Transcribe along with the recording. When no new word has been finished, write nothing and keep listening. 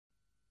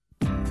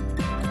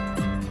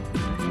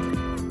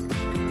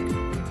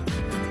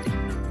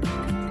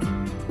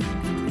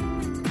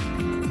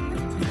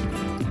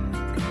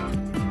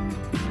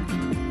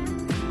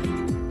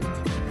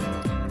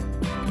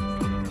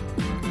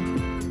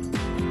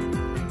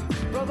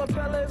the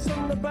ballets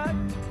in the back,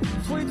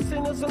 sweet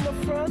singers in the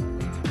front,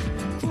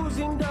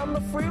 cruising down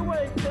the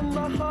freeway in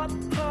the hot,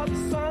 hot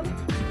sun.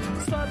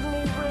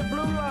 Suddenly red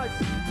blue lights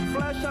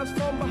flash us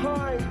from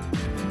behind.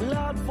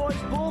 Loud voice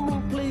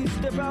booming, please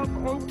step out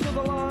onto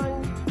the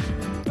line.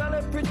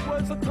 Ballet bridge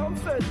words of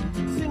comfort,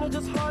 Cena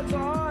just hides her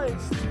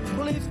eyes.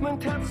 Policeman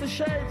taps the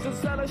shades,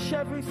 is that a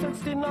Chevy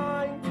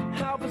 69?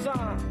 How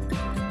bizarre.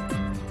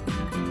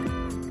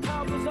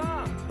 How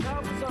bizarre,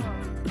 how bizarre.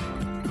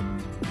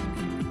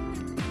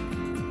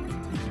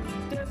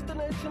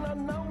 Destination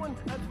unknown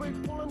as we're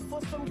pulling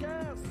for some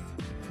gas.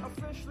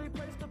 Officially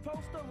placed a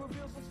poster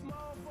reveals a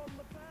smile from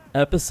the past.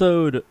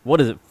 Episode, what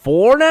is it,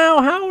 4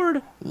 now,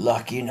 Howard?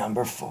 Lucky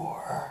number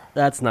 4.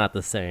 That's not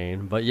the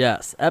same, but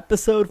yes,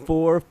 episode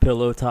 4 of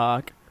Pillow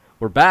Talk.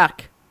 We're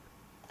back.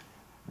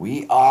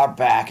 We are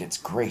back. It's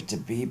great to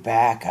be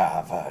back.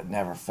 I've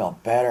never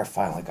felt better.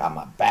 Finally got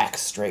my back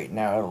straightened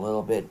out a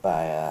little bit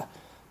by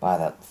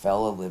that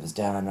fella who lives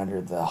down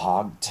under the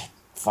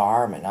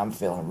farm, and I'm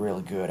feeling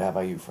really good. How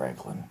about you,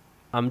 Franklin?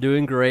 I'm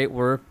doing great.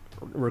 We're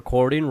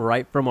recording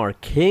right from our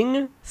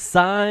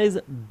king-size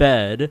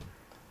bed,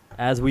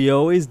 as we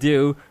always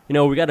do. You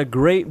know, we got a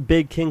great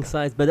big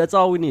king-size bed. That's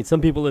all we need.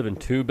 Some people live in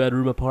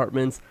 2-bedroom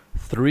apartments,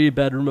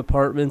 3-bedroom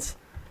apartments.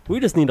 We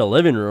just need a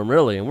living room,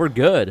 really, and we're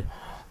good.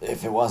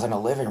 If it wasn't a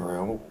living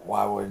room,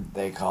 why would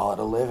they call it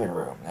a living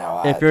room?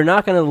 Now, if you're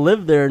not going to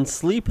live there and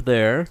sleep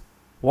there,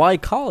 why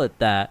call it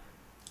that?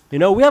 You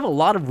know, we have a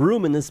lot of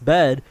room in this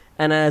bed,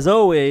 and as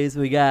always,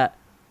 we got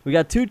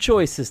 2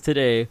 choices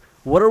today.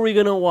 What are we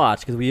going to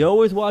watch? Because we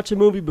always watch a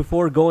movie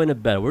before going to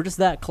bed. We're just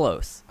that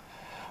close.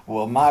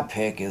 Well, my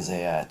pick is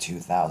a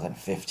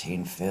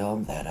 2015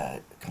 film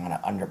that kind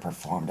of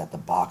underperformed at the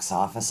box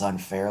office,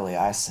 unfairly,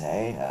 I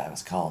say. It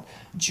was called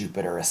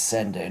Jupiter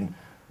Ascending.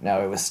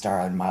 Now, it was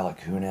starring Mila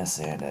Kunis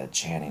and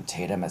Channing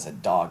Tatum as a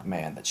dog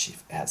man that she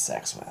had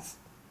sex with.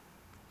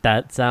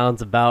 That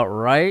sounds about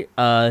right.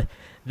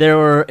 There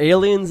were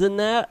aliens in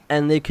that,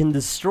 and they can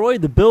destroy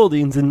the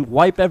buildings and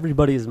wipe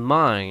everybody's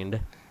mind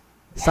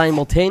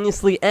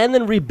simultaneously and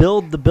then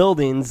rebuild the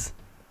buildings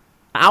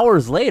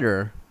hours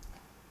later.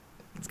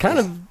 It's kind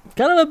of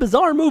a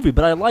bizarre movie,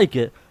 but I like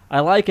it.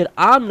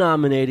 I'm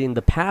nominating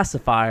The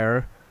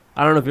Pacifier.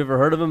 I don't know if you've ever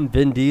heard of him,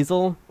 Vin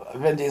Diesel.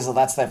 Vin Diesel,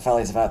 that's that fella.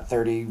 He's about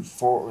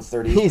 34 or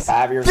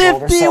 35 years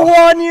old or so.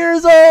 51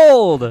 years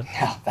old!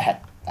 Now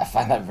I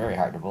find that very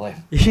hard to believe.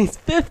 He's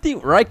 50,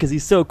 right? Because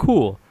he's so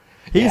cool.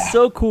 He's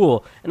so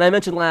cool. And I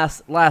mentioned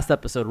last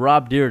episode,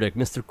 Rob Dyrdek,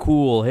 Mr.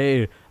 Cool.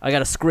 Hey, I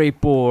got a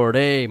skateboard.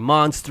 Hey,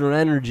 Monster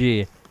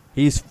Energy.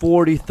 He's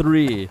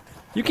 43.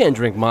 You can't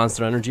drink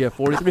Monster Energy at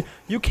 43.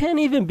 You can't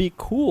even be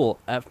cool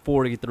at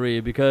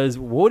 43 because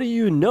what do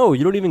you know?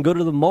 You don't even go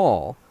to the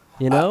mall,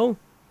 you know?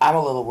 I'm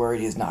a little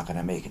worried he's not going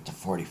to make it to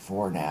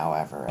 44 now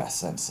ever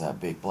since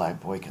Big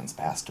Black Boykins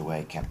passed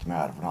away. Kept him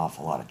out of an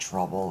awful lot of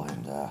trouble.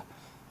 And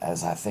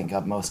as I think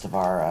of most of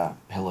our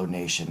Pillow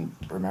Nation,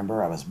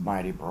 remember, I was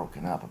mighty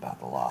broken up about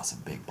the loss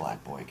of Big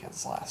Black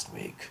Boykins last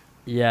week.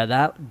 Yeah,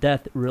 that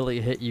death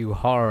really hit you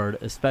hard,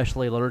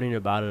 especially learning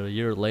about it a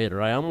year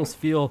later. I almost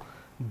feel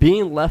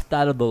being left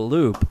out of the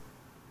loop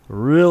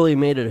really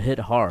made it hit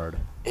hard.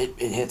 It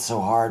hit so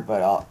hard,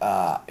 but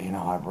I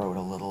wrote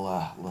a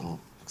little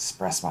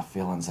express my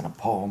feelings in a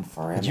poem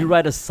for him. Did you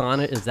write a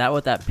sonnet? Is that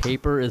what that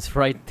paper is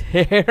right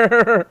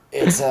there?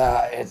 Initially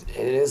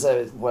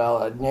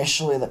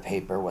the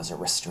paper was a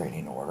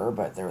restraining order,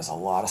 but there was a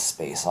lot of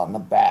space on the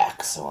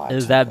back, so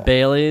Is that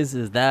Bailey's?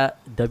 Is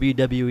that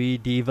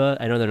WWE Diva?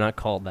 I know they're not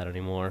called that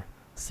anymore.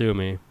 Sue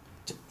me.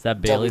 Is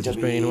that Bailey's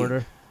restraining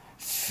order?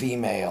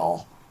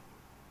 Female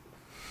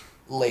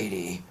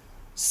lady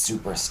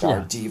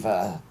superstar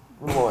diva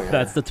lawyer.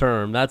 That's the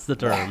term.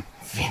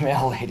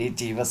 Female lady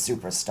diva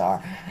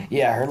superstar.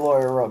 Yeah, her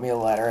lawyer wrote me a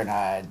letter, and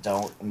I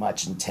don't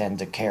much intend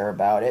to care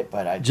about it,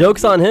 but I...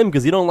 Joke's on him,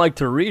 because you don't like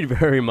to read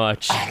very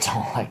much. I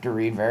don't like to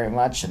read very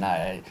much, and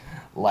I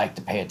like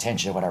to pay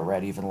attention to what I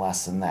read, even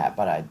less than that,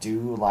 but I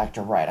do like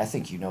to write. I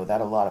think you know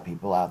that. A lot of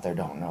people out there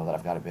don't know that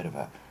I've got a bit of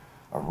a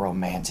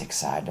romantic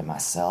side to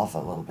myself, a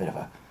little bit of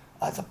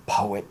the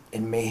poet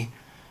in me.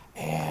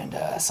 And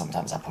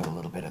sometimes I put a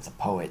little bit of the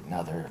poet in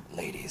other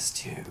ladies,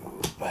 too.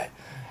 But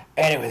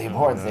anyway, the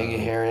important thing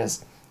here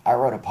is I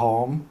wrote a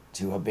poem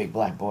to a Big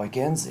Black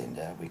Boykins, and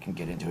we can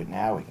get into it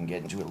now. We can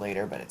get into it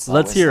later, but it's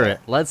Let's hear it.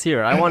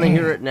 I want to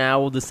hear it now.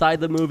 We'll decide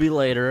the movie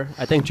later.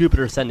 I think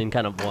Jupiter Ascending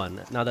kind of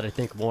won, now that I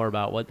think more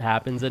about what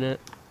happens in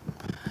it.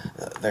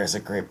 There's a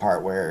great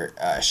part where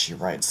she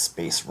rides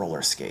space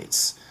roller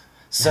skates.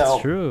 So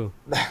that's true.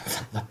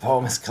 The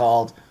poem is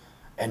called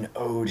An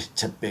Ode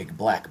to Big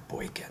Black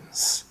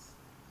Boykins.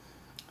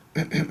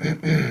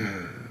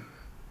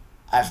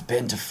 I've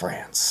been to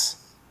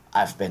France.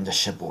 I've been to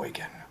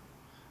Sheboygan.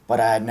 But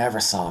I never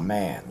saw a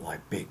man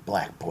like Big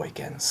Black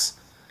Boykins.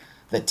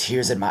 The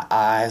tears in my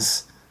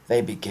eyes,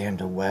 they began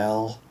to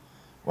well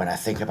when I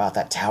think about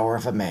that tower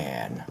of a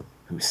man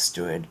who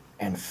stood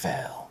and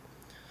fell.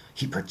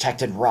 He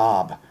protected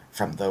Rob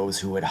from those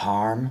who would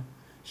harm.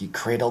 He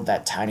cradled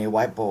that tiny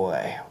white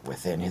boy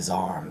within his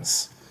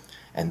arms.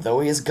 And though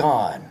he is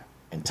gone,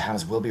 and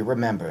times will be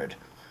remembered.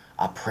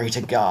 I pray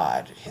to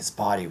God his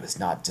body was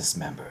not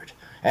dismembered.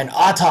 An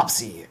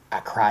autopsy, I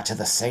cry to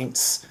the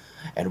saints,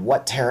 and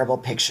what terrible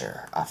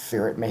picture, I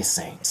fear it may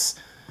saints,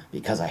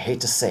 because I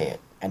hate to say it,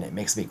 and it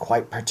makes me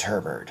quite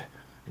perturbed.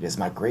 It is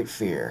my great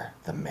fear,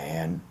 the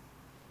man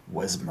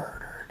was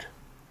murdered.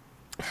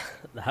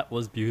 That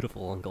was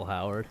beautiful, Uncle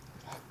Howard.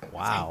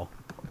 Wow.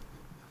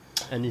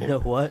 And you know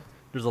what?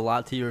 There's a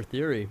lot to your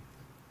theory.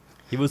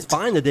 He was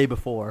fine the day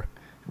before.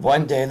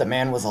 One day the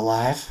man was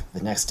alive,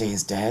 the next day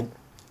he's dead.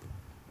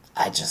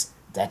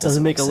 That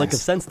Doesn't make a lick of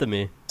sense to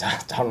me.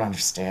 Don't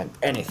understand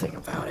anything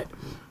about it.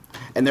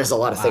 And there's a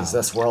lot of things in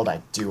this world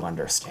I do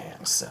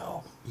understand,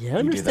 so. Yeah, I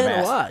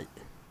understand a lot.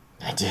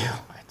 I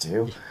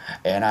do.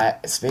 And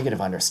speaking of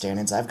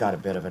understandings, I've got a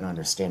bit of an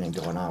understanding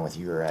going on with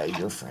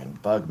your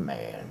friend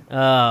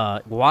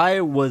Bugman. Why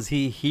was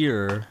he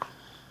here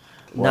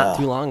not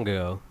too long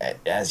ago?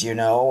 As you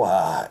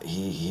know,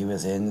 he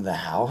was in the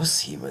house.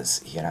 He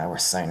and I were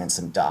signing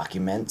some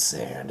documents,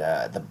 and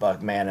the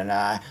Bugman and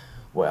I,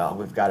 well,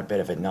 we've got a bit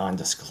of a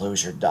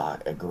non-disclosure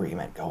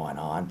agreement going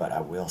on, but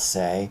I will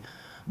say,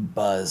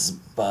 buzz,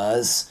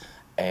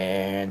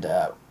 and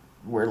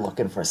we're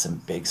looking for some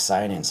big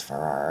signings for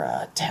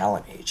our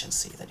talent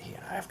agency that he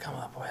and I have come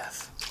up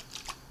with.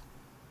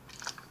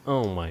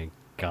 Oh my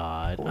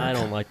God, I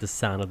don't like the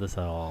sound of this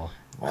at all.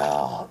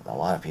 Well, a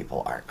lot of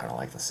people aren't going to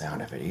like the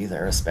sound of it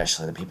either,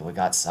 especially the people who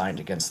got signed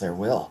against their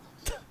will.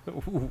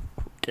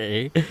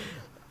 Okay.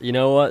 You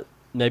know what?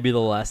 Maybe the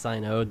less I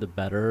know, the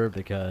better,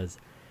 because,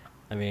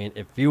 I mean,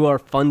 if you are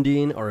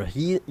funding, or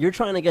you're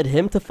trying to get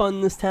him to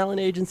fund this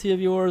talent agency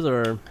of yours,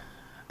 or...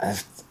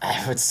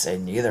 I would say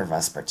neither of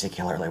us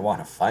particularly want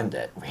to fund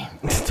it.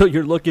 So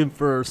you're looking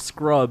for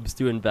scrubs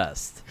to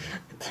invest.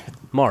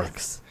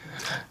 Marks.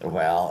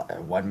 Well,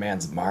 one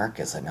man's Mark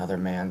is another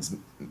man's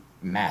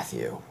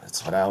Matthew.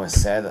 That's what I always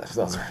say.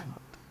 Those are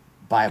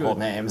Bible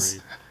names.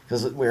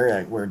 Because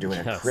we're doing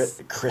a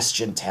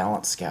Christian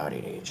talent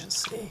scouting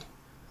agency.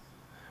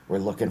 We're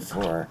looking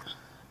for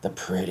the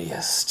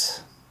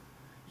prettiest,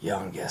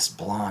 youngest,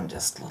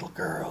 blondest little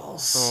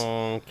girls.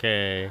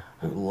 Okay.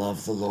 Who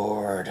love the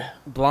Lord.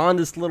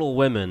 Blondest little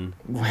women.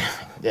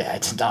 Yeah, I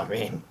did not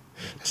mean.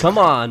 Come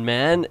on,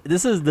 man.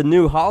 This is the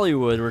new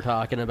Hollywood we're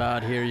talking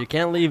about here. You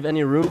can't leave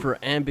any room for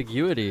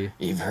ambiguity.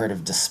 You've heard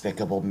of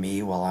Despicable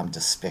Me? Well, I'm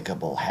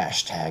despicable.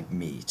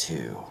 #me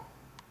too.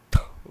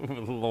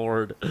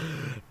 Lord.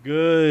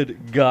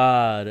 Good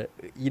God.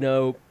 You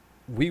know,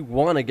 we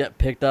want to get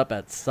picked up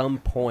at some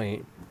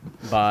point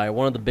by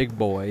one of the big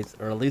boys,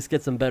 or at least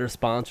get some better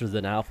sponsors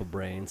than Alpha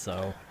Brain,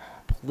 so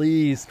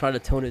please try to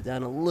tone it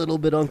down a little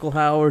bit, Uncle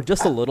Howard,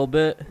 just a little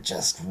bit.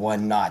 Just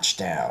one notch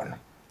down.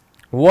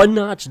 One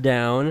notch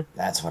down.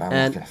 That's what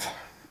I'm looking for.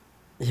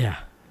 Yeah,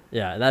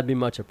 that'd be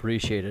much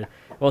appreciated.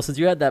 Well, since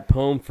you had that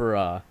poem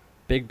for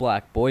Big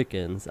Black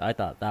Boykins, I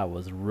thought that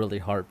was really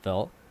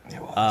heartfelt.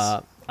 It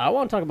was. I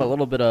want to talk about a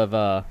little bit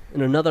of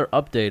in another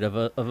update of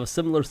a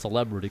similar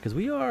celebrity, because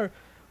we're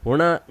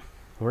not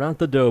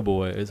the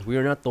Doughboys. We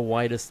are not the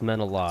whitest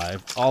men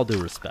alive. All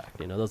due respect,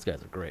 those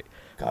guys are great.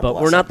 But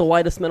we're not the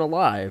whitest men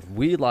alive.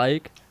 We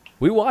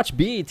watch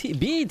BET.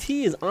 BET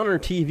is on our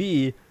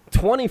TV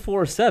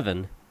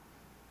 24/7,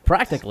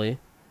 practically.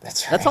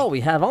 That's right. That's all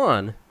we have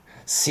on.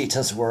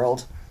 Sita's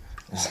World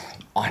is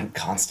on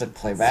constant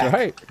playback. That's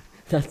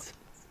right.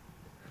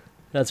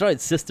 That's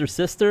right.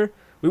 Sister.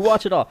 We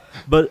watch it all.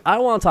 But I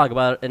want to talk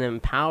about an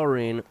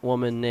empowering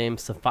woman named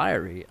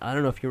Safari. I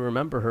don't know if you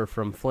remember her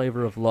from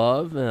Flavor of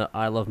Love,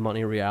 I Love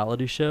Money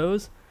reality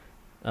shows.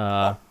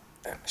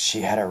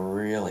 She had a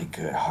really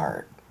good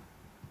heart.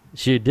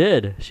 She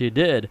did.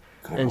 Good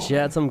And woman. she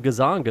had some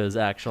gazongas,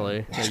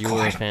 actually, that you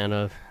were a fan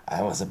of.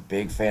 I was a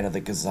big fan of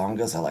the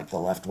gazongas. I like the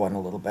left one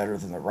a little better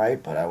than the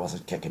right, but I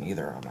wasn't kicking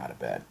either of them out of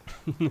bed.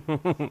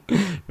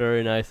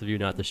 Very nice of you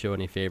not to show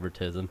any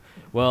favoritism.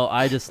 Well,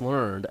 I just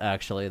learned,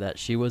 actually, that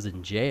she was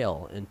in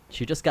jail, and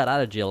she just got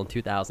out of jail in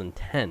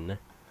 2010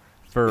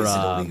 for Is it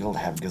illegal to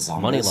have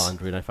gazongas? money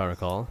laundering, if I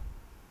recall.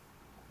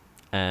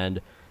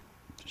 And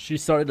she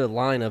started a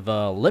line of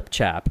lip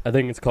chap. I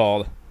think it's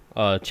called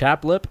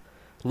chap lip.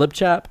 Lip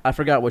chap. I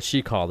forgot what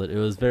she called it. It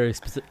was very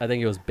specific. I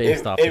think it was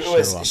based off the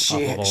show.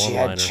 She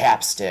had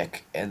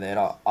chapstick, and then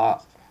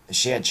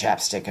she had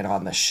chapstick, and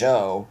on the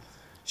show,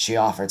 she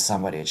offered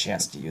somebody a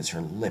chance to use her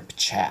lip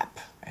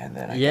chap, and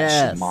then I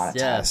guess she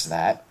monetized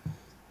that.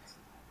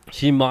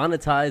 She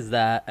monetized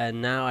that,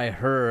 and now I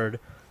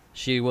heard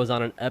she was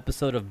on an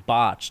episode of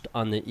Botched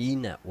on the E!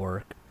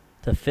 Network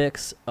to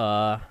fix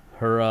the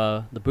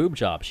boob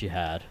job she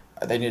had.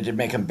 They needed to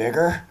make them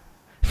bigger.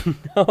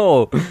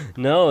 No,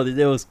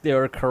 they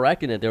were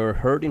correcting it. They were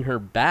hurting her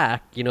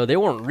back. They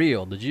weren't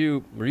real.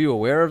 Were you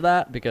aware of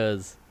that?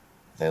 Because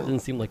it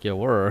didn't seem like you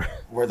were.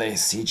 Were they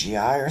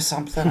CGI or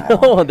something?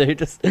 No,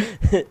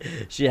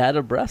 she had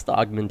a breast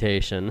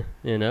augmentation.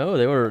 They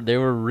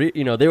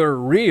were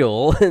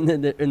real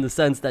in the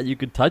sense that you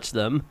could touch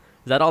them.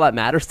 Is that all that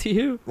matters to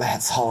you?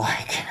 That's all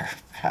I care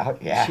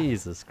about. Yeah.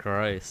 Jesus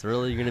Christ,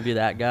 really? You're gonna be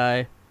that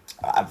guy?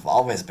 I've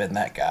always been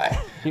that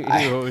guy.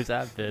 You always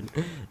have been.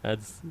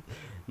 That's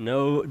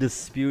no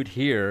dispute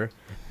here.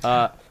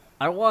 I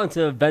want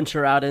to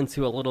venture out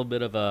into a little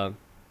bit of a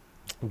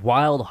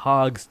Wild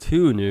Hogs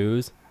 2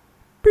 news.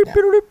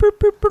 Breaking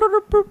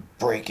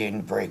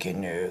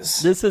news.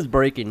 This is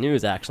breaking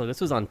news, actually.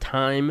 This was on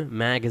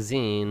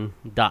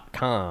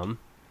TimeMagazine.com.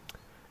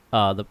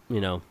 The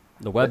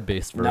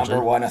web-based version.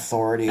 Number one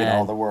authority in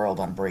all the world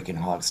on Breaking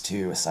Hogs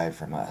 2, aside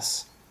from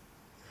us.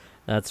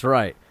 That's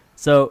right.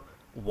 So,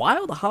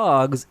 Wild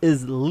Hogs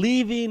is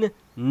leaving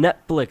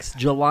Netflix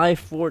July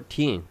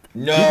 14th.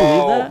 No, do you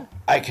believe that?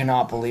 I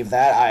cannot believe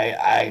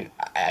that.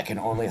 I can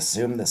only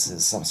assume this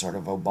is some sort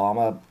of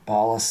Obama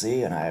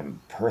policy, and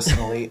I'm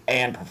personally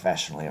and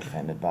professionally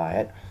offended by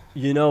it.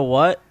 You know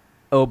what?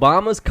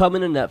 Obama's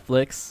coming to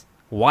Netflix.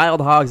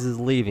 Wild Hogs is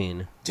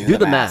leaving. Do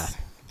the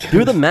math.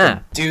 Do the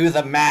math. Do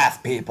the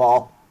math,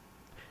 people.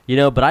 You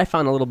know, but I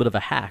found a little bit of a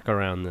hack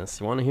around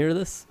this. You want to hear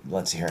this?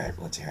 Let's hear it.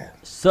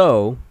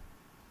 So,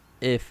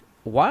 if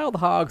Wild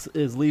Hogs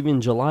is leaving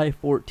July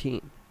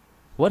 14th,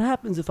 what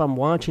happens if I'm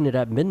watching it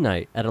at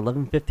midnight at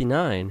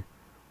 11:59?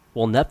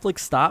 Will Netflix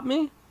stop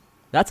me?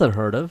 That's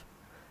unheard of.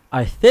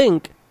 I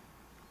think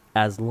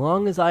as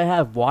long as I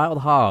have Wild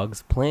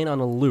Hogs playing on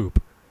a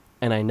loop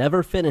and I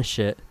never finish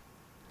it,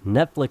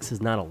 Netflix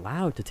is not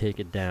allowed to take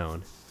it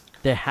down.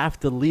 They have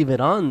to leave it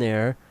on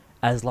there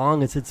as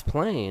long as it's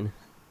playing.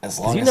 As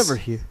long as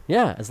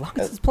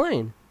it's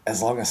playing.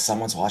 As long as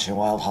someone's watching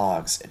Wild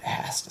Hogs, it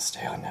has to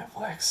stay on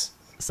Netflix.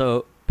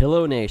 So,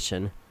 Pillow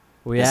Nation,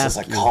 this is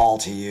a call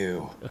to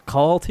you. A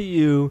call to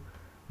you.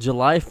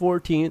 July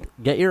 14th,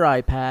 get your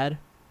iPad,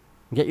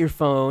 get your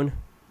phone,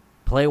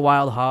 play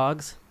Wild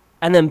Hogs,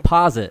 and then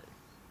pause it.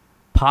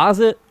 Pause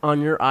it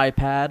on your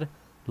iPad,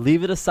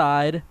 leave it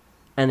aside,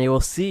 and they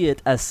will see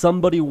it as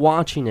somebody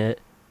watching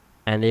it,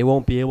 and they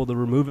won't be able to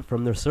remove it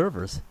from their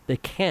servers. They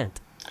can't.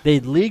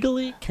 They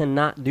legally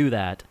cannot do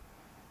that.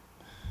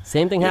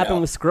 Same thing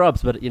happened with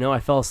Scrubs, but, I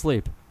fell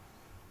asleep.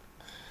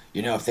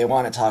 If they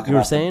want to talk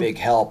about the big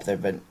help,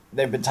 they've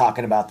been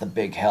talking about the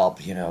big help.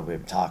 We've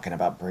been talking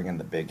about bringing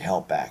the big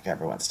help back.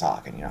 Everyone's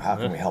talking. How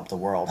can we help the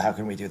world? How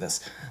can we do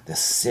this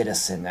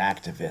citizen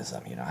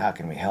activism? How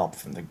can we help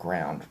from the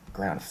ground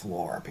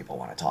floor? People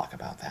want to talk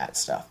about that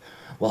stuff.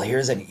 Well,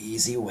 here's an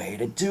easy way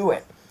to do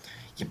it.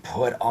 You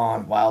put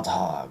on Wild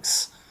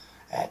Hogs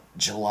at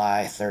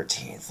July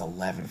 13th,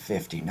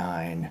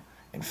 11:59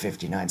 and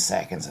 59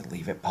 seconds, and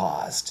leave it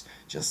paused.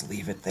 Just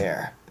leave it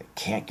there. They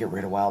can't get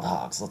rid of Wild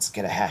Hogs. Let's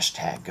get a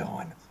hashtag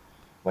going.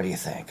 What do you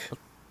think?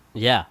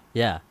 Yeah.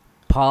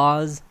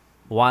 Pause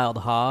Wild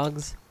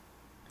Hogs.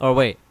 Or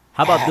wait,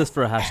 how about this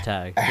for a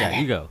hashtag? Yeah,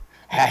 you go.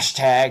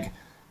 Hashtag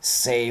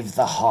Save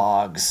the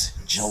Hogs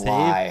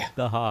July. Save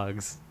the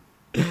Hogs.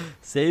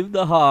 Save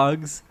the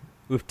Hogs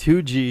with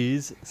 2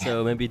 G's,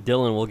 so maybe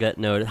Dylan will get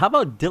noted. How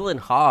about Dylan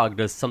Hogg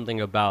does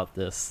something about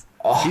this?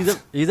 Oh.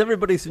 He's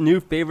everybody's new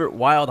favorite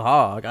wild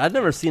hog. I've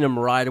never seen him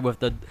ride with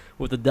the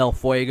Del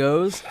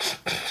Fuegos.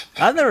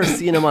 I've never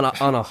seen him on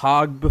a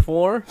hog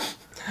before.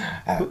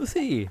 Who's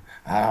he?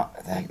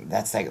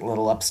 That's that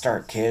little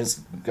upstart kid who's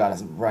got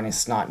a runny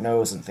snot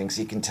nose and thinks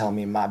he can tell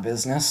me my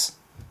business.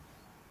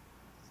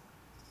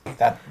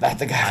 That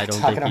the guy I don't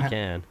talking think about? He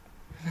can.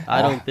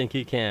 I don't think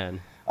he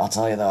can. I'll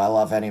tell you though, I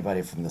love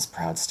anybody from this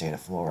proud state of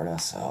Florida,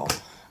 so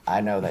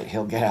I know that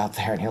he'll get out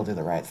there and he'll do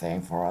the right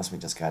thing for us. We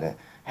just gotta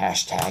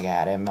hashtag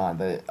at him on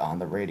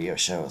the radio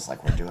shows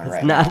like we're doing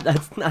right now.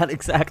 That's not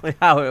exactly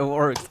how it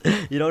works.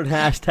 You don't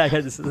hashtag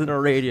it. This isn't a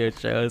radio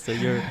show, so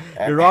you're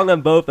wrong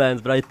on both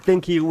ends. But I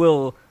think he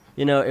will.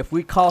 If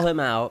we call him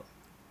out,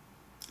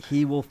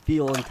 he will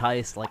feel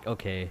enticed. Like,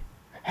 okay,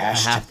 I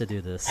have to do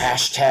this.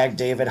 Hashtag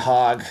David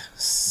Hogg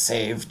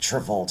save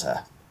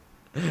Travolta.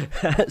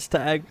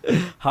 Hashtag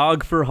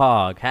hog for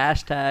hog.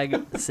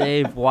 Hashtag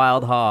save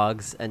wild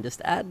hogs. And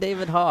just add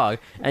David Hogg.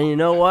 And you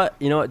know what?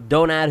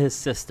 Don't add his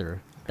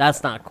sister.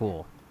 That's not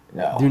cool.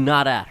 No. Do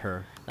not add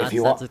her.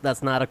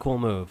 That's not a cool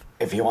move.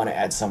 If you want to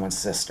add someone's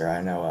sister, I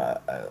know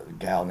a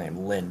gal named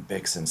Lynn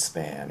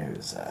Bixenspan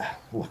who's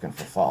looking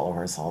for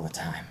followers all the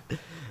time.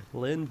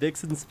 Lynn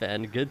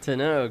Bixenspan, good to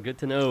know. Good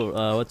to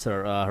know. What's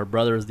her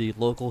brother is the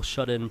local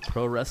shut-in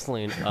pro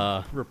wrestling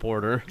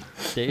reporter,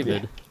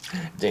 David.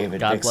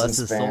 David God Bixenspan. bless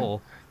his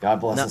soul. God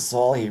bless his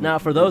soul. Now,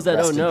 for those that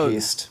don't know,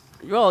 peace.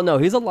 well, no,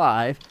 he's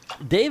alive.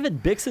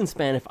 David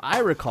Bixenspan, if I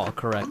recall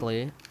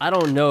correctly, I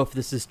don't know if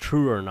this is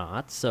true or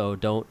not, so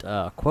don't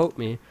quote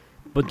me,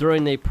 but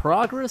during a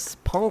Progress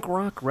punk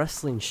rock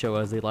wrestling show,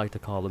 as they like to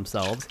call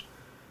themselves,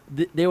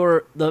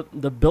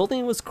 the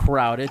building was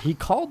crowded. He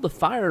called the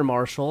fire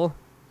marshal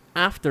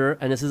after,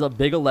 and this is a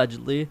big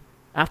allegedly,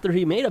 after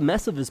he made a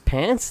mess of his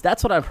pants.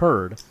 That's what I've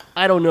heard.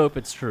 I don't know if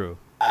it's true.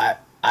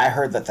 I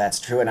heard that that's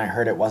true, and I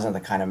heard it wasn't the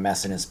kind of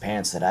mess in his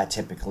pants that I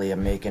typically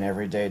am making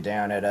every day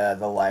down at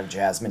the Live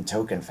Jasmine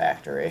Token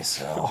Factory.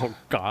 So. Oh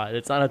God,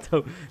 it's not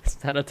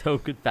a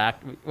token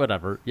factory.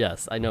 Whatever.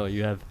 Yes, I know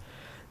you have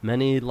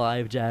many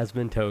Live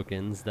Jasmine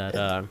tokens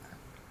that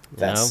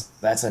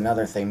That's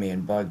another thing me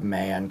and Bug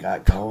Man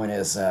got going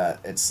is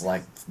it's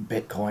like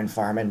Bitcoin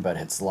farming, but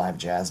it's live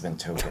Jasmine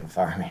token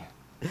farming.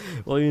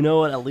 Well, you know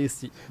what? At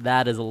least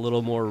that is a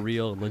little more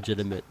real and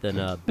legitimate than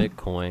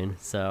Bitcoin.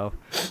 So,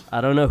 I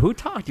don't know who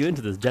talked you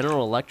into this.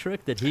 General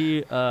Electric? Did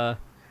he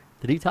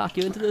talk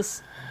you into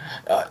this?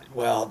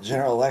 Well,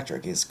 General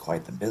Electric is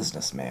quite the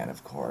businessman,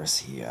 of course.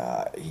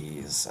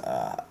 He's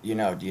you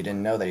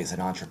didn't know that he's an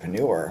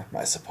entrepreneur,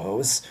 I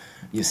suppose.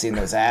 You've seen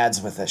those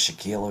ads with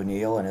Shaquille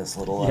O'Neal and his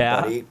little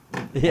buddy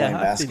playing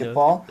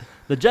basketball.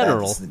 The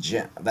General.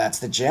 That's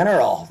the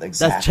General.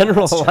 Exactly. That's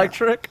General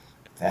Electric.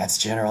 That's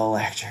General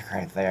Electric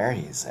right there.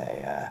 He's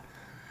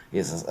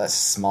a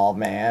small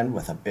man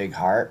with a big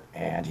heart,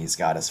 and he's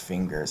got his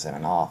fingers in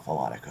an awful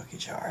lot of cookie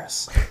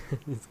jars.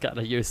 He's got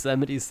a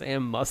Yosemite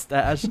Sam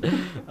mustache,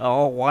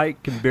 all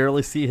white, can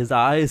barely see his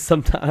eyes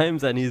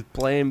sometimes, and he's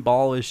playing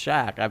ball with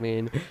Shaq. I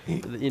mean,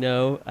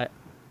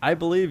 I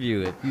believe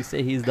you if you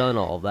say he's done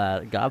all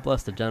that. God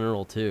bless the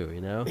General too.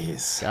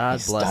 He's done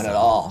him. It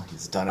all.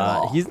 He's done it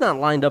all. He's not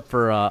lined up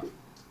for.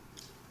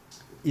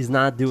 He's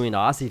not doing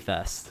Aussie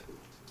Fest.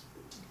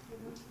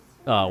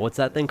 What's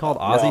that thing called?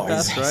 Aussie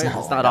Fest, right?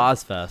 It's not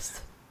Ozfest.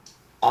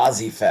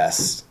 Aussie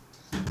Fest.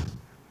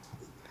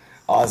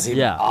 Aussie.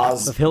 Yeah.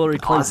 Of Hillary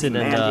Clinton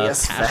and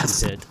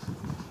Fest. Pitt.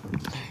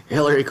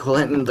 Hillary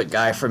Clinton, the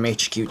guy from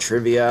HQ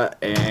Trivia,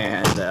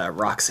 and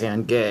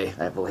Roxanne Gay,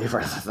 I believe,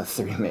 are the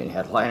three main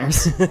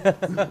headliners.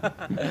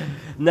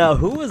 Now,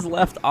 who was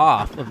left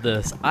off of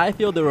this? I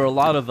feel there were a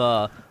lot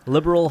of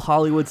liberal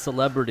Hollywood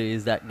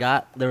celebrities that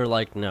they were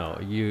like, no,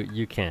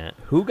 you can't.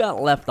 Who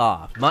got left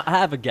off? I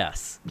have a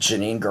guess.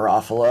 Janine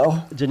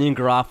Garofalo. Janine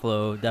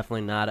Garofalo,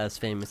 definitely not as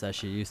famous as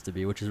she used to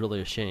be, which is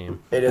really a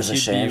shame. It is a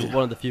shame. She'd be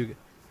one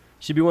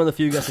of the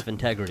few guests with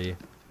integrity.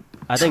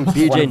 I think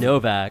BJ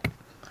Novak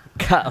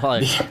got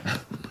like,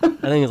 I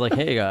think it's like,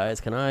 hey guys,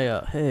 can I,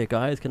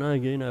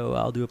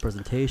 I'll do a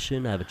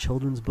presentation. I have a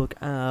children's book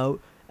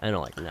out. And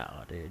I'm like, no,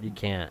 dude, you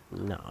can't.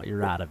 No,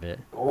 you're out of it.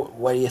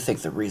 What do you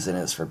think the reason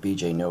is for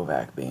BJ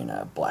Novak being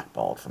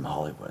blackballed from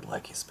Hollywood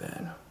like he's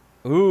been?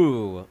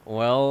 Ooh,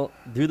 well,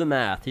 do the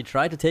math. He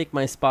tried to take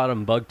my spot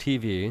on Bug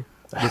TV.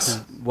 This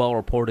is well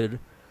reported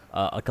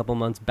a couple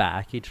months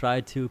back. He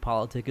tried to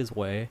politic his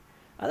way.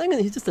 I think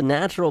he's just a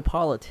natural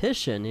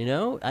politician,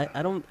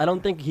 I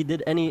don't think he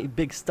did any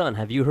big stunt.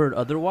 Have you heard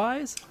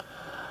otherwise?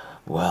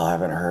 Well, I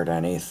haven't heard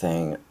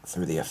anything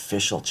through the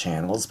official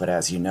channels, but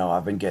as you know,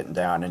 I've been getting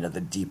down into the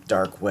deep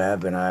dark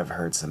web, and I've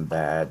heard some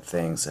bad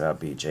things about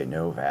BJ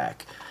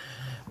Novak.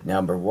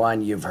 Number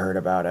one, you've heard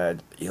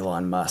about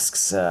Elon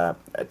Musk's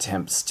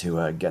attempts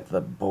to get the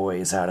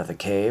boys out of the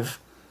cave.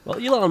 Well,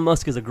 Elon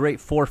Musk is a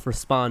great fourth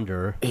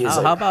responder.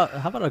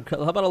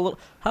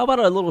 How about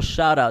a little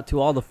shout out to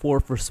all the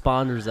fourth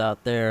responders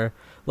out there,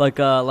 like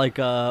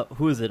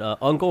who is it?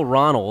 Uncle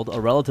Ronald, a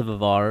relative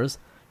of ours.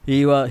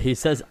 He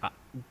says,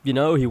 he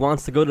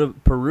wants to go to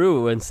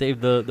Peru and save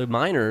the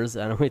miners,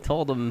 and we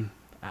told him,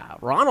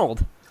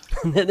 Ronald,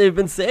 they've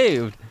been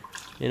saved.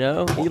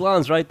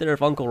 Elon's right there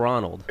with Uncle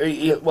Ronald.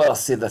 Well,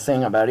 see, the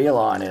thing about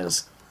Elon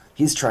is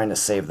he's trying to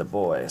save the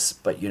boys,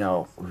 but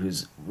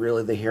who's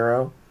really the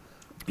hero?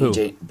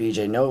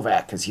 BJ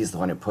Novak, because he's the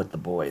one who put the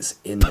boys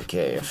in the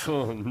cave.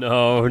 Oh,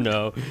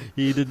 no,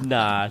 he did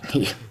not.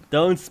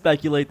 Don't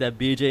speculate that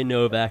BJ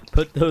Novak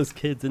put those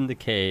kids in the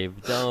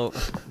cave. Don't.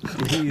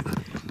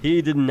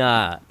 He did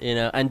not,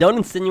 and don't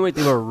insinuate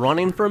they were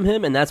running from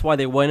him, and that's why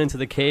they went into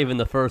the cave in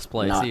the first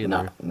place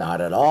either.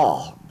 Not at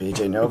all.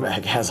 BJ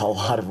Novak has a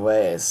lot of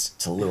ways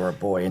to lure a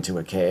boy into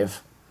a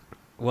cave.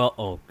 Well,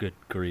 oh, good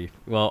grief.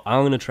 Well,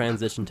 I'm going to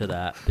transition to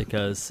that,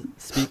 because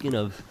speaking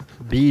of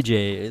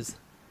BJs,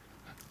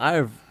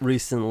 I've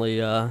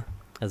recently,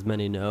 as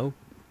many know,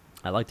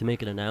 I like to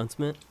make an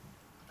announcement.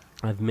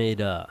 I've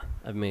made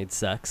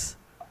sex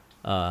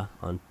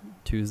on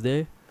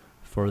Tuesday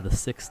for the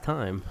 6th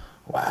time.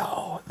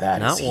 Wow, that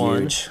not is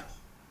huge. One,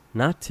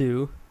 not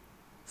two,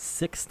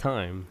 6th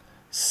time.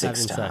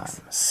 Six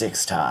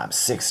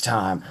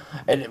time.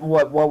 And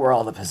what were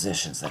all the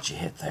positions that you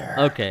hit there?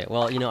 Okay,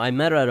 well, I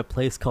met her at a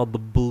place called the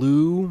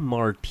Blue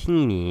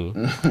Martini.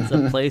 It's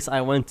a place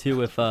I went to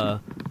with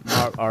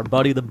our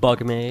buddy the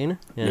Bugman.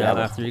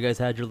 After you guys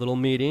had your little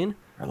meeting.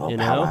 Our little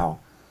powwow.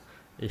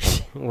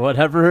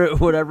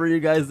 Whatever you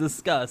guys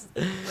discussed.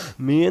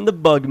 Me and the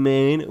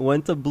Bugman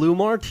went to Blue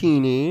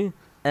Martini,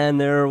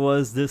 and there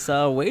was this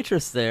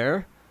waitress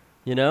there,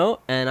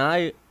 and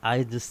I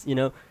just,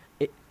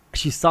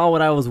 she saw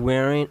what I was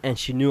wearing, and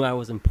she knew I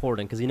was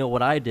important. Because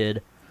what I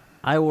did?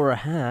 I wore a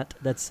hat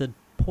that said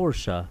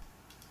Porsche.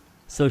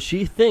 So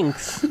she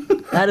thinks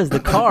that is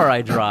the car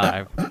I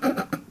drive.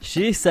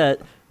 She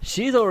said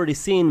she's already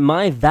seen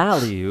my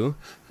value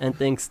and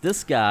thinks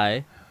this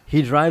guy,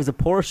 he drives a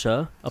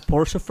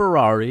Porsche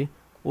Ferrari,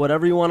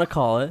 whatever you want to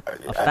call it,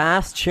 a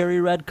fast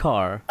cherry red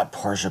car. A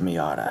Porsche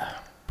Miata.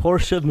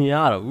 Porsche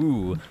Miata.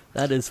 Ooh,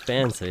 that is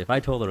fancy. If I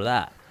told her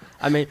that.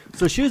 I mean,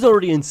 so she was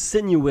already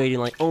insinuating,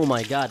 like, oh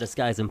my God, this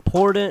guy's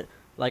important.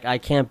 Like, I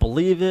can't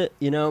believe it,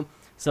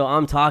 So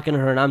I'm talking to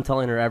her and I'm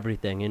telling her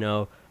everything,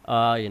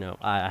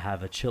 I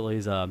have a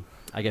Chili's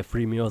I get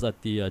free meals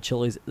at the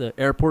Chili's, the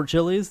airport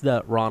Chili's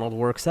that Ronald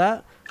works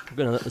at. I'm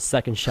gonna a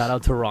second shout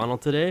out to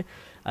Ronald today.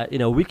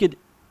 We could,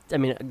 I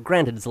mean,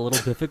 granted it's a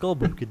little difficult,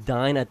 but we could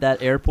dine at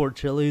that airport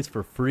Chili's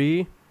for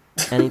free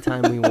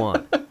anytime we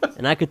want.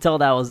 And I could tell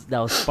that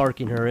was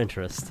sparking her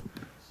interest.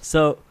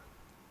 So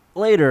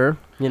later,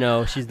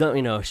 she's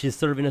done. She's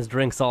serving us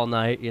drinks all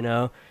night.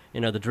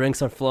 The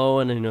drinks are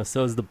flowing, and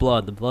so is the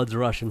blood. The blood's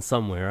rushing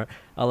somewhere.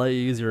 I'll let you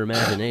use your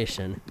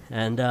imagination.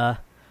 And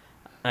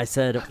I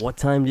said, "What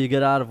time do you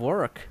get out of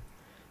work?"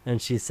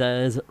 And she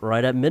says,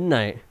 "Right at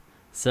midnight."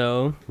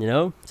 So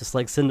just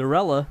like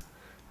Cinderella.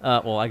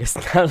 Well, I guess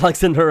not like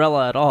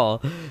Cinderella at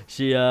all.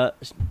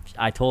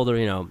 I told her,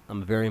 I'm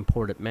a very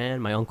important man.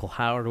 My Uncle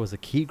Howard was a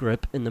key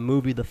grip in the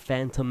movie The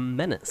Phantom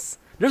Menace.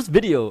 There's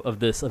video of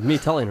this, of me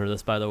telling her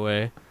this, by the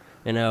way.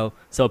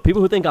 So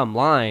people who think I'm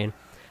lying,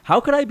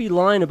 how could I be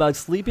lying about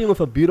sleeping with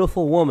a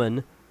beautiful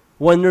woman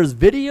when there's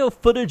video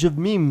footage of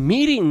me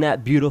meeting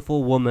that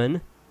beautiful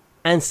woman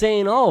and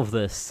saying all of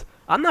this?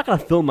 I'm not going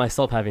to film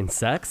myself having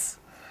sex.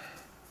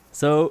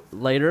 So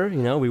later,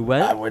 we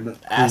went. I wouldn't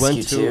ask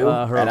you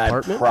to her and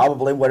apartment. I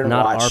probably wouldn't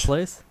not watch. our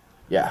place.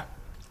 Yeah.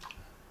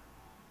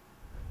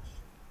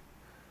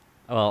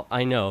 Well,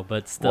 I know,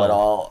 but still. What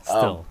all?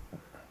 Still,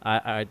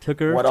 I took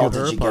her What to all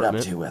her did you get up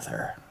apartment, to with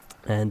her?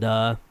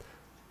 and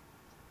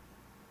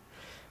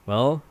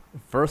well,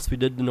 first we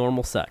did the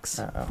normal sex.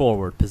 Uh-oh.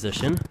 Forward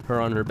position,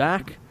 her on her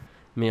back,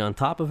 me on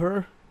top of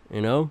her.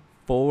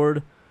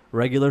 Forward,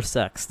 regular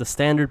sex, the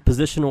standard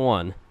position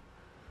 1.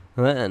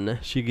 Then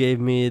she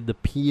gave me the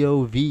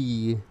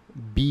POV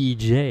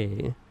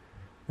BJ.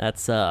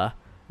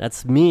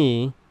 That's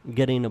me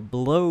getting a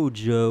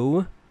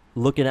blowjo,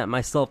 looking at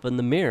myself in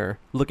the mirror,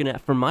 looking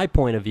at from my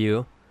point of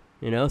view,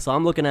 So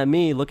I'm looking at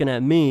me,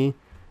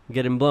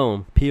 getting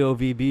blown.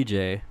 POV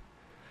BJ.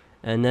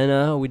 And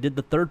then we did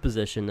the third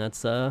position.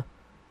 That's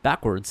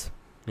backwards,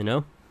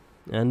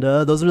 And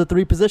those are the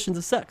 3 positions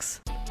of sex.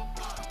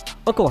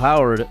 Uncle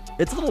Howard,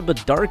 it's a little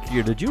bit dark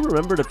here. Did you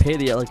remember to pay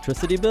the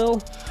electricity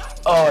bill?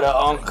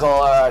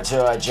 Oh,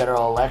 to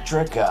General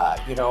Electric?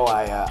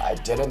 I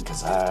didn't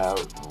because I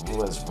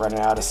was running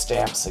out of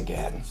stamps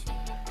again.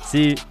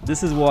 See,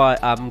 this is why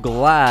I'm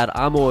glad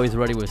I'm always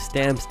ready with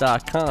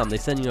Stamps.com. They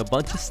send you a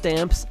bunch of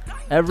stamps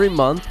every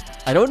month.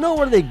 I don't know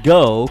where they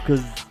go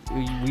because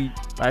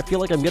I feel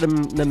like I'm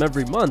getting them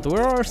every month.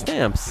 Where are our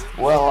stamps?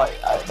 Well,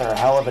 they're a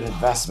hell of an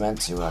investment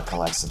to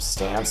collect some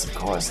stamps. Of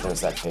course, there's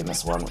that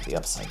famous one with the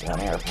upside-down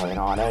airplane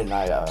on it, and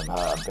I'm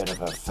a bit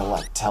of a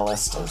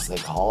philatelist, as they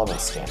call them, a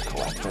stamp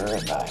collector,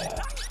 and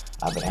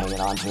I've been hanging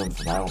on to them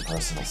for my own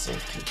personal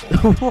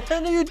safekeeping. What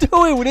are you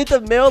doing? We need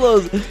to mail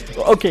those.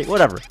 Okay,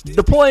 whatever.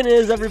 The point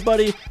is,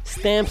 everybody,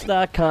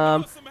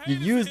 Stamps.com.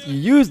 You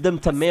use them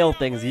to mail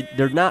things.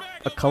 They're not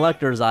a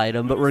collector's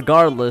item, but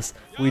regardless,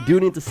 we do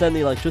need to send the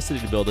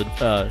electricity bill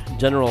to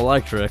General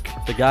Electric,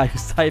 the guy who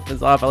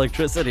siphons off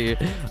electricity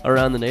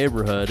around the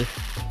neighborhood.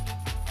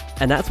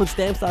 And that's what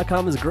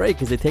Stamps.com is great,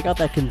 because they take out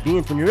that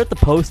convenience. When you're at the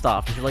post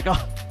office, you're like,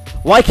 oh,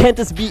 why can't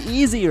this be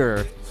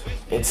easier?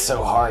 It's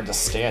so hard to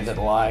stand in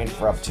line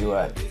for up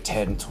to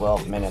 10,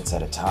 12 minutes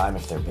at a time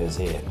if they're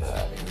busy, and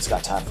who's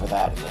got time for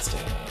that in this day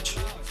and age?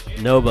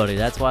 Nobody.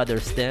 That's why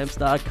there's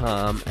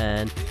Stamps.com,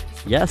 and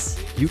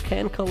yes, you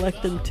can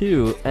collect them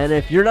too. And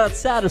if you're not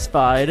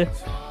satisfied,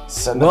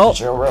 send them to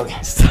Joe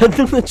Rogan. Send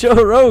them to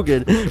Joe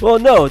Rogan. Well,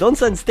 no, don't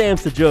send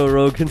stamps to Joe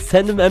Rogan.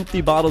 Send them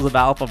empty bottles of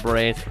Alpha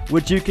Brain,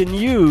 which you can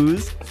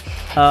use.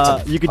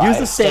 You could use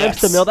the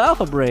stamps to mail to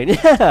Alpha Brain.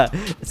 Yeah.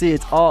 See,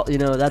 it's all,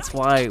 that's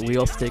why we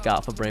also take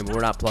Alpha Brain, but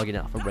we're not plugging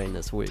Alpha Brain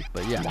this week.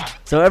 But yeah.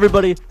 So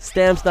everybody,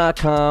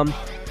 Stamps.com,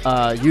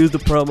 use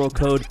the promo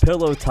code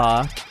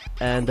PillowTalk,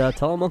 and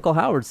tell them Uncle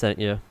Howard sent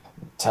you.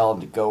 Tell them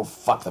to go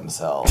fuck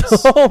themselves.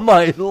 Oh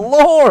my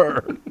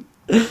lord!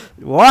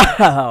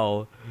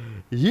 Wow!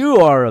 You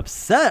are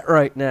upset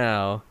right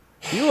now.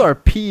 You are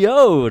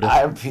PO'd.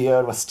 I'm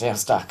PO'd with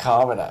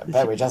Stamps.com, and I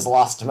bet we just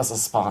lost him as a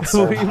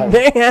sponsor. We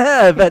may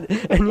have, and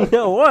you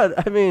know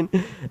what? I mean,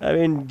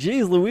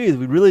 geez Louise,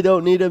 we really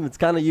don't need him. It's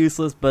kind of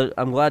useless, but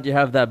I'm glad you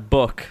have that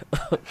book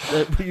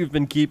that you've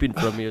been keeping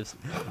from you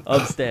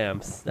of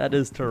stamps. That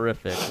is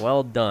terrific.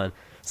 Well done.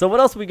 So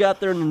what else we got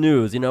there in the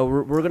news?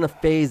 We're going to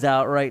phase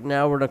out right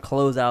now. We're going to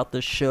close out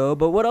the show.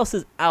 But what else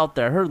is out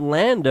there? I heard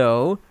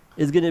Lando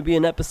is going to be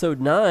in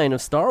episode 9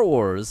 of Star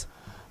Wars.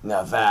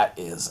 Now that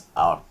is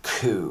a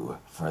coup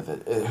for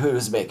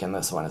who's making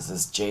this one? Is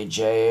this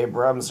J.J.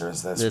 Abrams or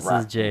is this? This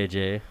is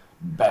J.J.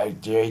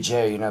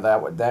 J.J.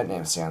 What that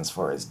name stands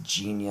for is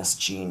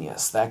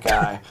genius. That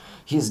guy,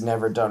 he's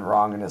never done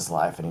wrong in his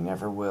life, and he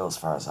never will, as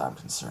far as I'm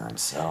concerned.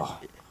 So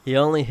he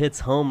only hits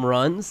home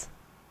runs.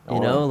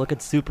 Look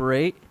at Super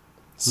 8.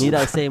 Need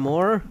I say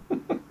more?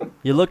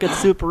 You look at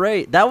Super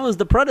 8. That was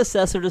the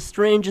predecessor to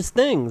Strangest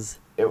Things.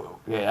 It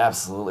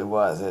absolutely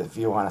was. If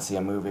you want to see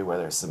a movie where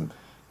there's some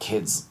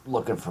kids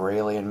looking for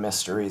alien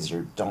mysteries,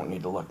 you don't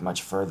need to look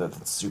much further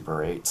than Super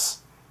 8s.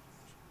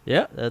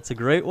 Yeah, that's a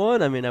great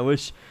one. I mean, I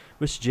wish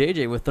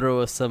JJ would throw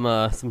us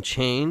some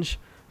change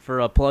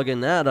for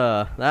plugging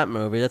that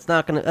movie.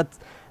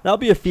 That'll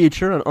be a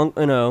feature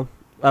on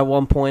at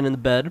one point in the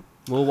bed.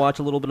 We'll watch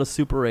a little bit of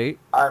Super 8.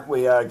 Aren't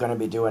we going to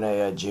be doing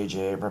a J.J.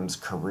 Abrams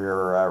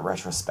career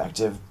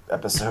retrospective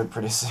episode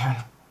pretty soon?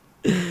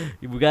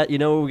 We got, you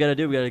know what we got to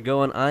do? We got to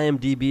go on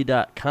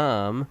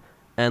IMDb.com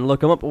and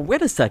look him up.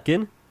 Wait a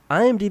second.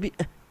 IMDb.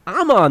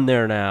 I'm on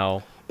there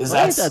now. Ain't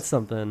that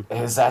something?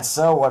 Is that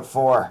so? What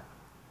for?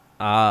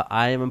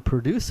 I am a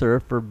producer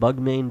for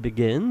Bugman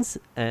Begins,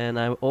 and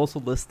I'm also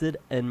listed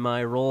in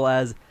my role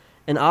as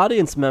an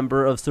audience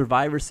member of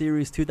Survivor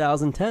Series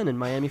 2010 in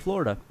Miami,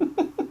 Florida.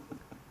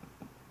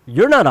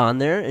 You're not on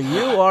there, and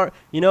you are,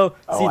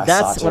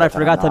 that's what I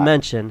forgot to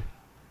mention.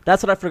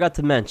 That's what I forgot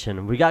to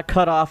mention. We got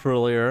cut off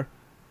earlier.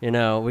 We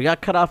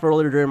got cut off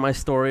earlier during my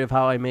story of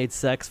how I made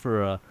sex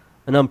for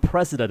an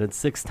unprecedented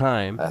 6th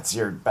time. That's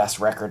your best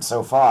record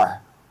so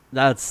far.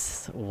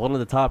 That's one of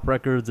the top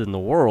records in the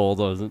world.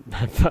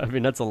 I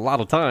mean, that's a lot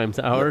of times,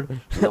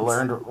 Howard. You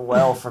learned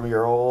well from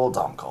your old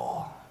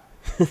uncle.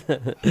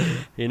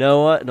 You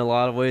know what? In a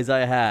lot of ways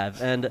I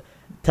have. And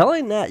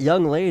telling that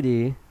young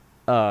lady,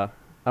 I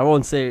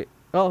won't say,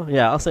 oh,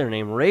 yeah, I'll say her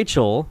name,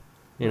 Rachel,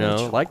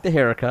 Rachel. Like the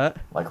haircut.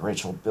 Like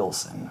Rachel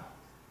Bilson.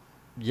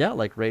 Yeah,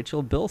 like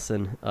Rachel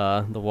Bilson,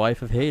 the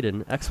wife of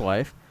Hayden,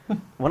 ex-wife.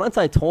 Once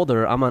I told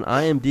her I'm on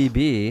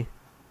IMDb,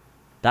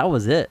 that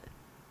was it.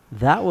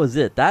 That was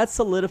it. That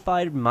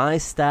solidified my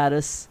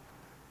status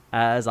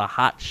as a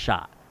hot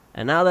shot.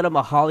 And now that I'm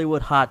a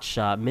Hollywood hot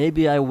shot,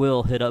 maybe I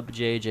will hit up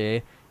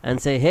JJ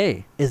and say,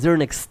 hey, is there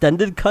an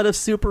extended cut of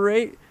Super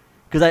 8?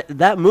 Because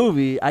that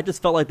movie, I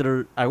just felt like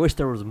I wish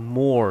there was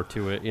more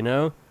to it,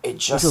 It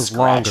just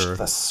scratched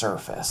the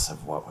surface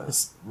of what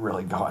was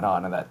really going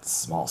on in that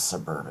small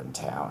suburban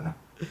town.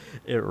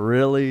 It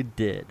really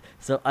did.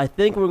 So I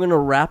think we're going to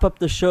wrap up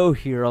the show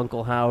here,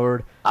 Uncle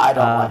Howard. I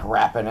don't like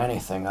wrapping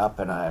anything up,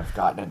 and I've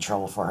gotten in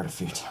trouble for it a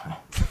few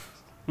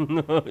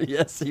times.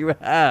 Yes, you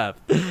have.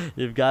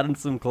 You've gotten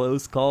some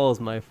close calls,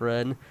 my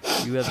friend.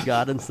 You have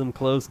gotten some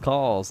close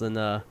calls. And,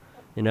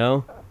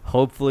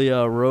 hopefully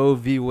Roe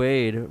v.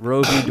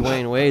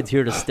 Dwayne Wade's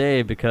here to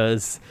stay,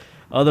 because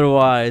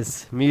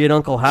otherwise, me and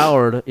Uncle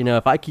Howard,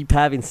 if I keep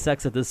having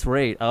sex at this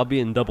rate, I'll be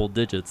in double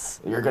digits.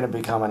 You're going to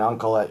become an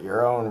uncle at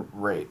your own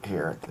rate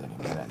here at any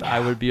minute. I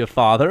would be a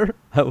father.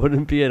 I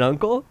wouldn't be an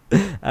uncle.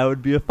 I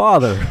would be a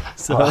father.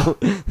 So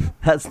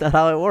that's not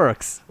how it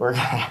works. We're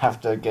going to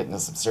have to get into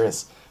some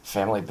serious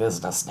family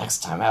business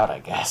next time out, I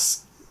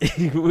guess.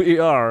 We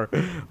are.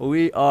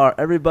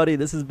 Everybody,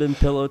 this has been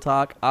Pillow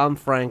Talk. I'm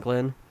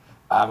Franklin.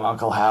 I'm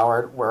Uncle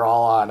Howard. We're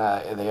all on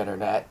the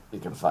internet. You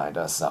can find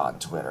us on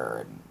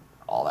Twitter and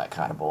all that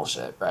kind of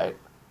bullshit, right?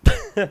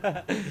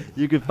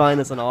 You can find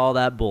us on all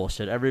that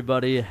bullshit.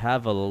 Everybody,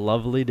 have a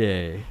lovely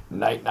day.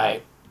 Night,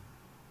 night.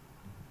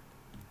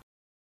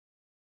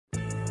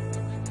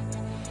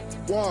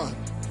 1,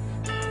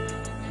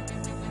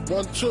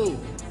 2.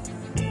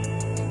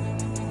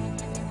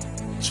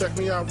 Check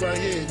me out right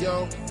here,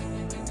 yo.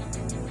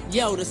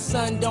 Yo, the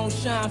sun don't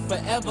shine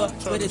forever,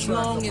 but as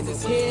long as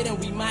it's here, then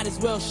we might as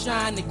well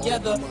shine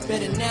together.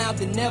 Better now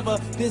than never,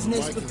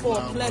 business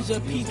before pleasure.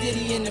 P.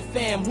 Diddy and the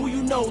fam, who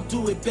you know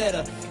do it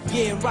better.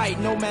 Yeah, right,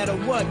 no matter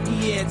what,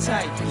 be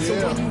airtight. So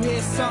when you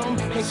hear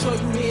something, make sure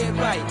you hear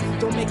it right.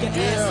 Don't make an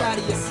ass out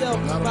of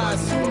yourself by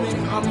assuming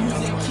our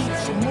music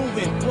keeps you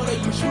moving. What are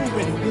you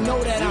proving? You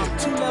know that I'm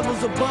 2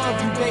 levels above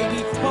you,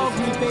 baby. Hug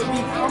me,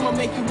 baby, I'ma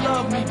make you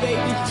love me,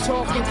 baby.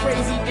 Talking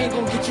crazy ain't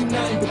gonna get you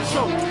nothing but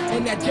choke.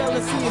 And that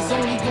jealousy is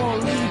only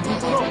gonna leave you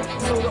broke.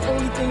 So the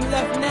only thing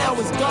left now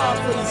is God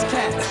for these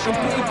cats. And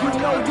babe, you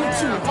know you're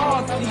too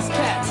hard for these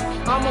cats.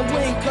 I'ma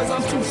win cause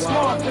I'm too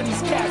smart for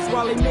these cats.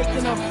 While they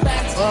making up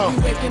facts,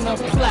 you making up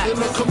plaques. In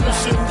the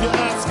commission, you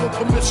ask for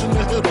permission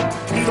to hit him.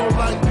 He don't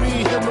like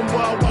me, him and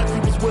wild wife, he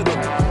was with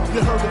him.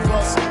 You heard of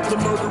us, the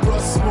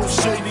murderers, most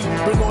shady.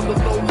 Been on the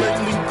low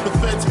lately, the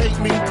feds hate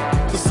me.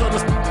 The sun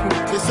is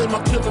they say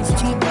my killing's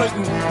too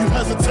blatant. You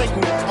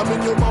hesitating, I'm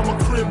in your mama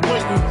crib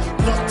waiting.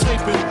 Duct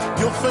taping,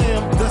 your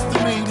fam,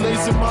 destiny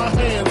lays in my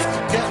hands.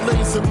 Gat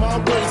lays in my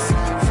waist.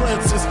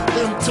 Francis,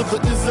 M to the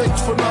is H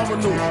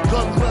phenomenal.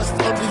 Gun rest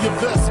under your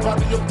vest,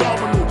 body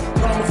abdominal.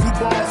 Rhyme a few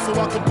bars so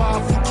I can buy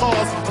a few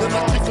cars. Then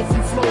I kick a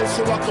few flows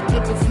so I can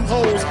pimp a few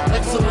hoes.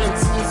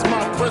 Excellence is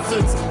my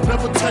presence.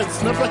 Never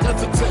tense, never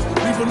hesitate.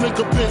 Leave a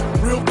nigga bent,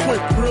 real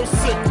quick, real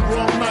sick.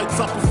 Wrong nights,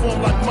 I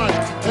perform like Mike.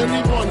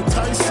 Anyone,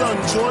 Tyson,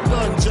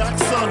 Jordan,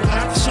 Jackson,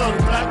 action,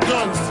 back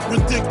guns,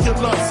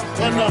 ridiculous.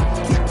 And I'm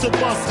quick to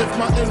bust if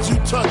my ends you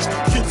touch.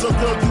 Kids or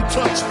girl you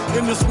touch.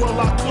 In this world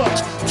I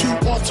clutch. 2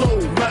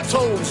 auto,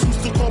 Matos.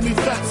 Used to call me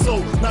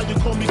Fatso, now you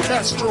call me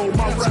Castro.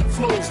 My rap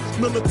flows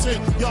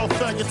militant, y'all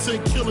faggots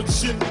ain't killing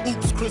shit.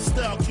 Oops,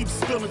 Cristal keep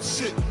spilling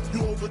shit.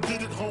 You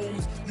overdid it,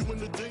 Holmes.